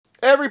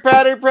Every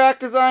battery pack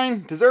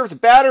design deserves a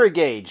battery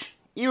gauge,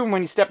 even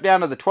when you step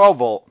down to the 12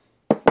 volt.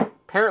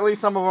 Apparently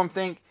some of them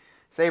think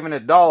saving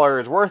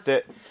 $1 is worth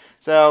it.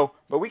 So,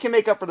 but we can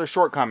make up for their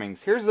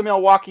shortcomings. Here's the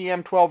Milwaukee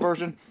M12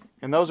 version,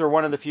 and those are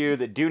one of the few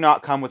that do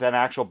not come with an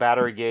actual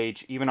battery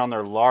gauge, even on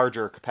their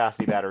larger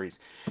capacity batteries.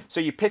 So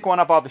you pick one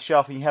up off the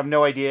shelf and you have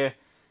no idea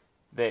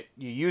that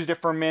you used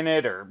it for a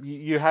minute, or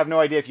you have no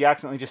idea if you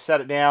accidentally just set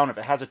it down, if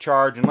it has a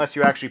charge, unless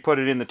you actually put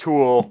it in the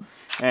tool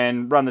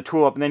and run the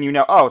tool up, and then you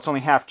know, oh, it's only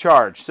half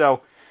charged.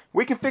 So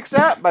we can fix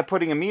that by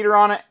putting a meter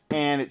on it,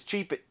 and it's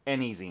cheap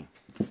and easy.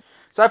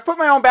 So I've put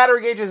my own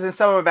battery gauges in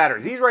some of my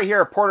batteries. These right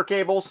here are Porter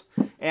cables,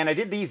 and I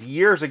did these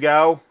years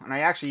ago, and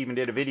I actually even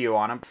did a video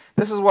on them.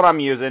 This is what I'm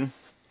using.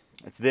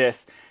 It's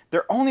this.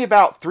 They're only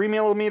about 3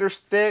 millimeters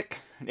thick,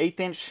 an 1/8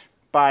 inch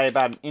by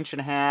about 1.5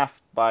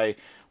 inches by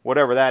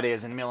whatever that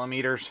is in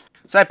millimeters.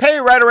 So I pay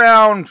right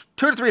around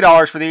 $2 to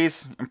 $3 for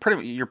these.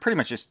 You're pretty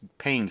much just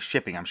paying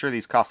shipping. I'm sure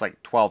these cost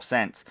like 12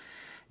 cents,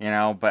 you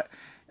know, but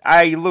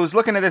I was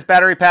looking at this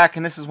battery pack,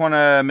 and this is one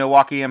of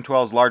Milwaukee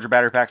M12's larger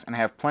battery packs, and I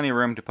have plenty of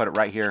room to put it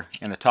right here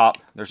in the top.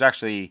 There's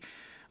actually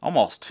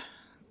almost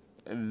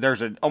a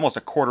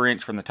 1/4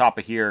 inch from the top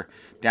of here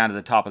down to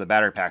the top of the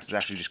battery packs. It's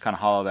actually just kind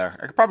of hollow there.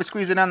 I could probably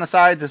squeeze it on the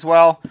sides as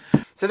well.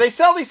 So they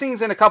sell these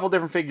things in a couple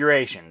different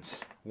configurations.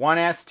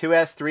 1S,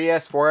 2S,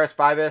 3S, 4S,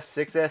 5S,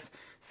 6S,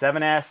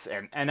 7S,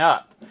 and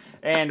up.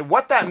 And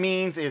what that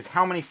means is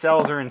how many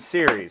cells are in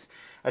series.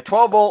 A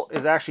 12 volt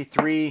is actually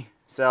 3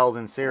 cells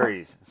in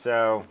series.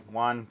 So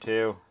 1,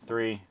 2,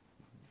 3,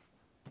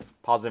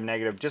 positive,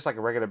 negative, just like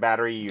a regular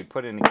battery you'd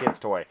put in a kid's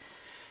toy.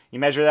 You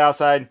measure the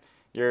outside,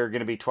 you're going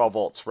to be 12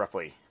 volts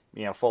roughly,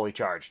 you know, fully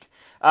charged.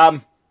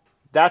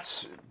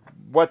 That's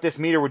what this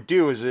meter would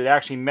do, is it would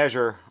actually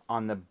measure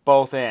on the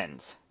both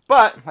ends.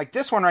 But like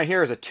this one right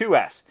here is a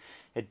 2S.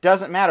 It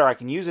doesn't matter. I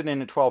can use it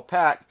in a 12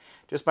 pack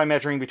just by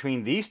measuring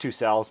between these two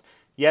cells.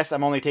 Yes,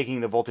 I'm only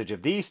taking the voltage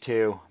of these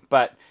two,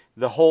 but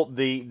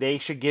they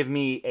should give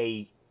me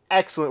a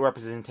excellent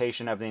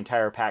representation of the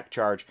entire pack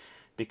charge,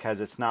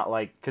 because it's not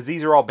like, because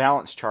these are all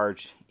balance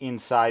charged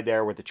inside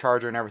there with the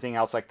charger and everything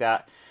else like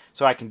that.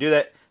 So I can do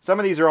that. Some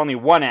of these are only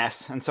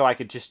 1S, and so I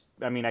could just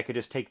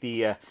take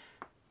the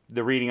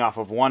reading off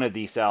of one of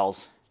these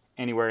cells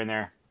anywhere in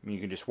there. You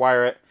can just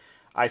wire it.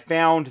 I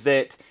found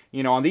that,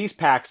 you know, on these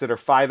packs that are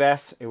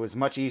 5S, it was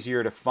much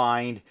easier to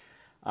find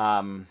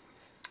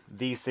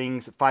these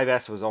things.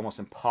 5S was almost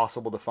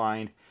impossible to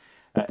find.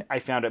 I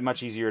found it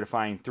much easier to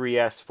find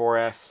 3S,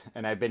 4S,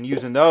 and I've been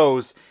using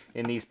those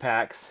in these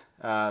packs.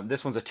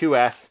 This one's a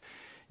 2S,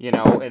 you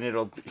know, and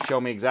it'll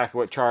show me exactly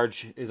what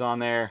charge is on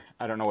there.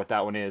 I don't know what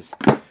that one is.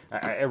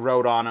 I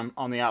wrote on them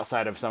on the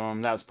outside of some of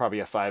them. That was probably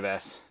a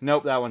 5S.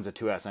 Nope, that one's a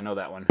 2S. I know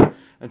that one.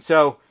 And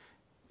so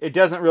it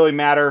doesn't really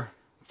matter.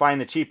 Find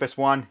the cheapest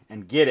one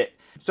and get it.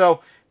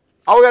 So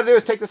all we got to do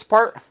is take this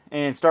apart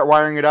and start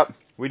wiring it up.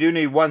 We do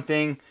need one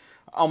thing.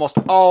 Almost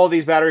all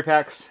these battery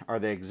packs are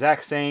the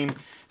exact same.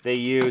 They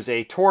use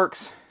a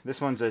Torx. This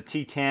one's a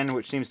T10,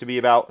 which seems to be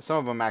about, some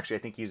of them actually I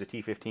think use a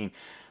T15,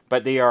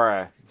 but they are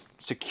a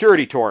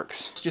security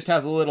Torx. It just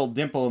has a little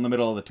dimple in the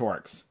middle of the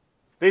Torx.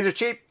 These are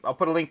cheap. I'll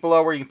put a link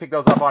below where you can pick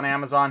those up on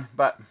Amazon,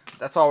 but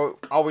that's all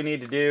we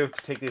need to do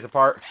to take these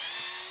apart.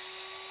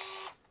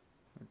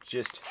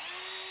 Just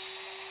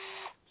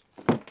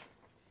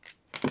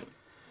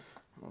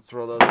we'll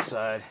throw those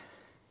aside.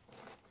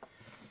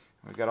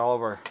 We've got all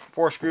of our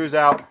 4 screws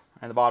out,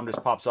 and the bottom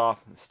just pops off.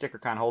 The sticker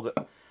kind of holds it.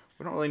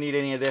 We don't really need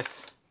any of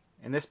this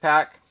in this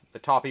pack. The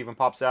top even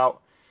pops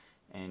out,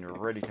 and you're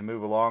ready to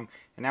move along.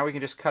 And now we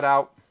can just cut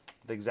out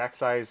the exact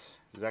size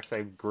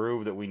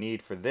groove that we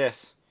need for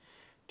this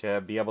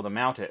to be able to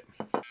mount it.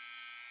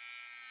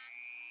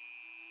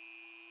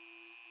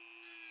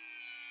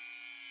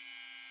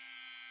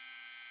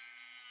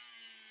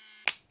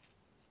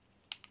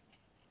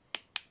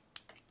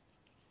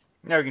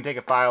 Now we can take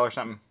a file or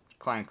something,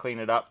 clean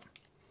it up.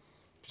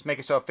 Just make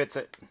it so it fits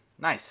it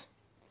nice.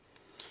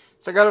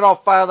 So I got it all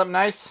filed up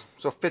nice,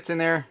 so it fits in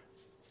there.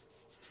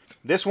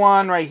 This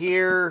one right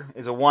here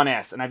is a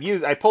 1S, and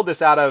I pulled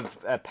this out of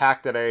a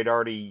pack that I had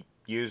already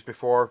used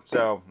before,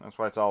 so that's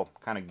why it's all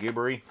kind of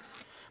goobery.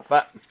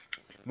 But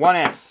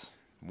 1S,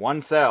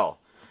 1 cell.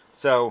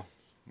 So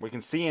we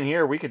can see in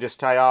here, we could just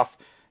tie off,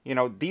 you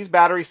know, these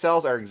battery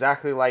cells are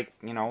exactly like,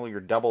 you know,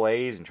 your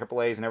AA's and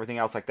AAA's and everything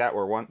else like that,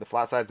 where the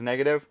flat side's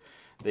negative,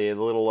 the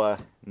little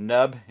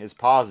nub is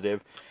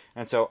positive.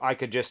 And so I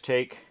could just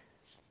take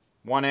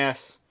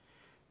 1S,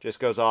 just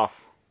goes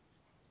off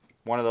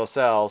one of those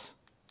cells,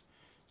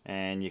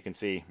 and you can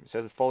see it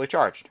says it's fully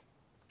charged.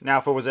 Now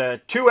if it was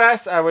a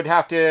 2S, I would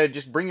have to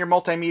just bring your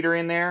multimeter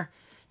in there,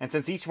 and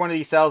since each one of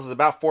these cells is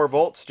about 4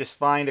 volts, just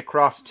find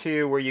across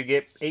 2 where you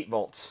get 8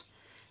 volts.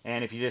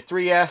 And if you did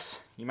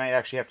 3S, you might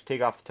actually have to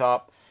take off the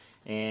top,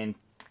 and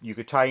you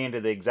could tie into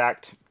the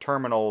exact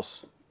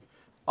terminals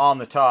on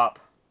the top.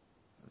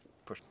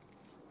 Push.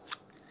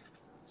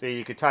 So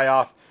you could tie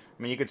off,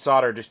 I mean, you could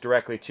solder just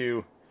directly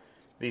to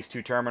these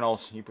 2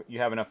 terminals. You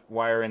have enough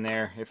wire in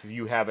there if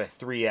you have a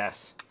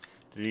 3S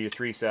to do your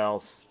 3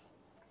 cells.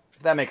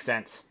 If that makes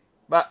sense.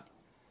 But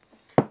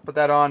Put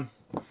that on,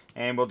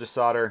 and we'll just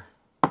solder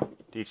to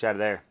each side of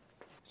there.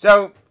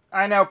 So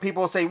I know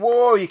people say,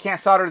 whoa, you can't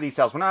solder to these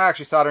cells. We're not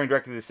actually soldering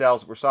directly to the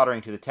cells. We're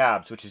soldering to the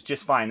tabs, which is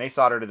just fine. They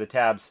solder to the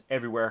tabs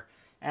everywhere.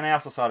 And I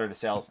also solder to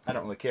cells. I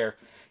don't really care.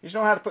 You just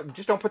know how to put,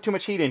 just don't put too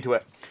much heat into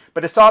it.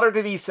 But to solder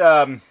to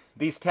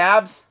these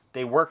tabs,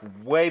 they work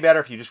way better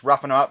if you just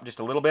roughen them up just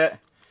a little bit.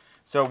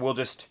 So we'll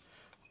just,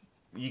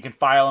 you can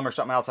file them or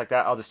something else like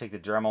that. I'll just take the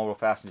Dremel real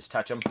fast and just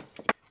touch them.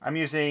 I'm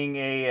using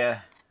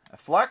a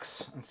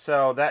flux, and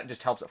so that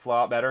just helps it flow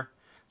out better.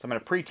 So I'm going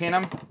to pre-tin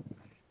them.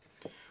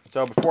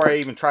 So before I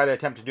even try to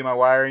attempt to do my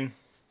wiring,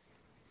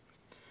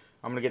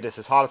 I'm going to get this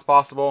as hot as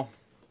possible.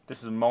 This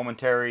is a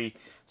momentary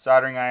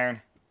soldering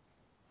iron.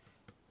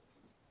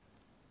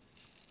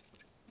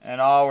 And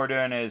all we're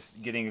doing is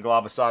getting a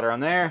glob of solder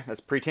on there.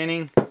 That's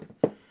pre-tinning.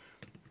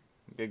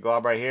 Good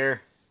glob right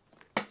here.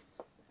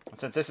 And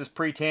since this is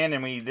pre-tinned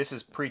and this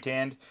is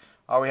pre-tinned,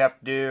 all we have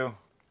to do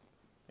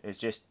is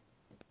just,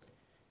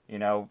 you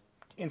know,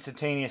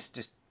 instantaneous,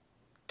 just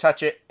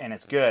touch it and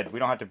it's good. We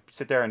don't have to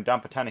sit there and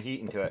dump a ton of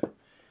heat into it.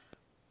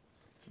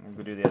 We'll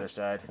go do the other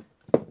side.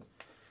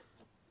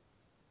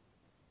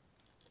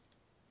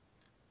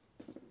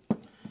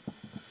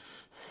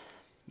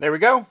 There we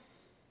go.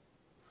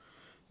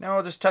 Now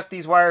we'll just tuck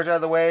these wires out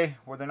of the way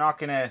where they're not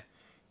going to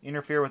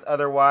interfere with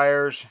other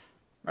wires.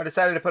 I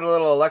decided to put a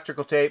little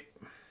electrical tape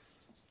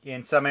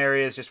in some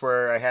areas just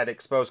where I had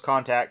exposed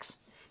contacts,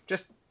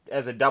 just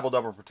as a double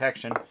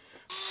protection.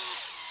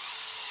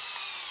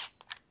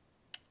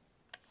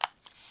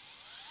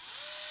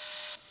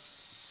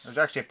 There's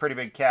actually a pretty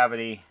big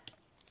cavity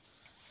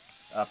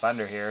up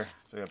under here,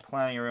 so we have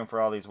plenty of room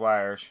for all these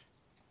wires.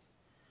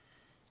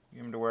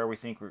 Get them to where we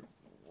think we're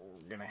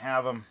going to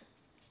have them.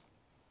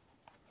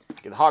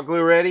 Get the hot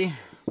glue ready.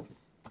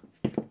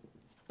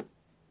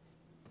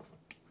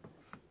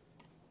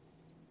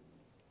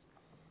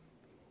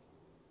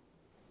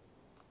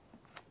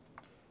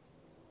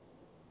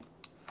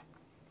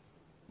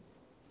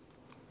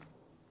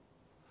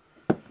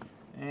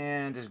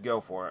 And just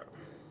go for it.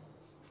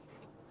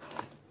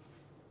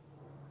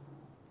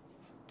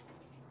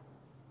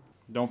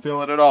 Don't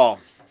feel it at all.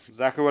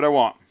 Exactly what I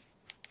want.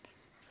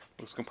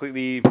 Looks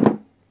completely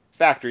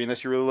factory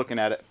unless you're really looking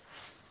at it.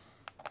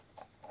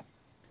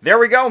 There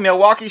we go.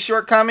 Milwaukee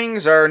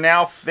shortcomings are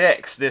now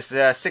fixed. This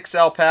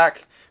 6-cell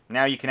pack,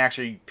 now you can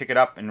actually pick it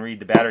up and read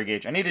the battery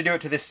gauge. I need to do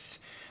it to this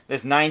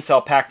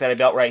 9-cell pack that I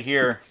built right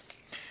here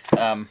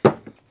a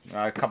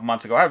couple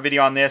months ago. I have a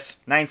video on this.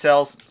 9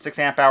 cells, 6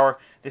 amp hour.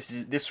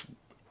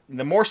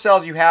 The more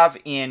cells you have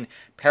in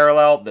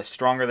parallel, the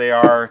stronger they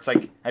are. It's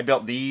like I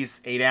built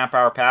these 8 amp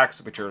hour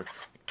packs, which are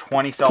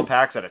 20 cell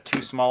packs out of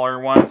 2 smaller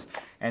ones.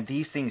 And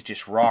these things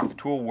just rock. The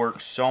tool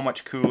works so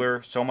much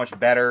cooler, so much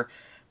better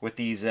with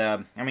these.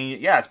 I mean,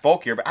 yeah, it's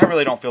bulkier, but I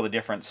really don't feel the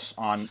difference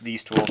on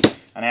these tools.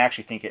 And I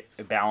actually think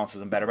it balances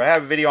them better. But I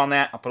have a video on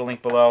that. I'll put a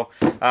link below.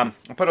 I'll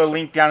put a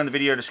link down in the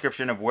video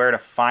description of where to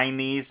find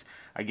these.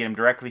 I get them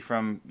directly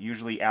from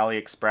usually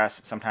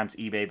AliExpress, sometimes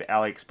eBay, but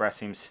AliExpress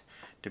seems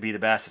to be the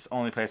best. It's the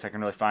only place I can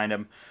really find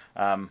them.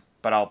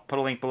 But I'll put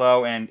a link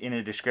below, and in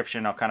the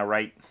description I'll kind of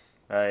write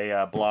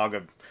a blog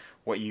of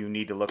what you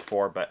need to look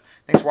for. But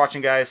thanks for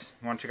watching, guys.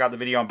 If you want to check out the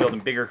video on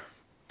building bigger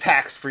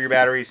packs for your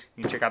batteries,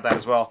 you can check out that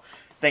as well.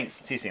 Thanks.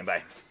 See you soon.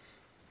 Bye.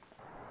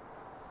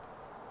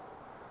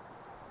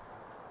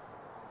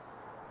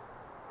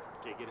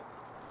 Okay, get it.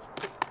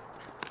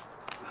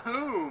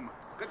 Boom.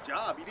 Good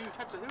job. You didn't even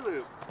touch the hula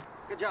hoop.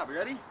 Good job. You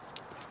ready?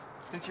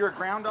 Since you're a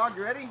ground dog,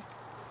 you ready?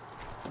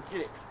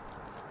 Get it.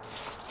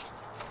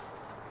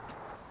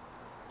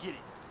 Get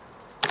it.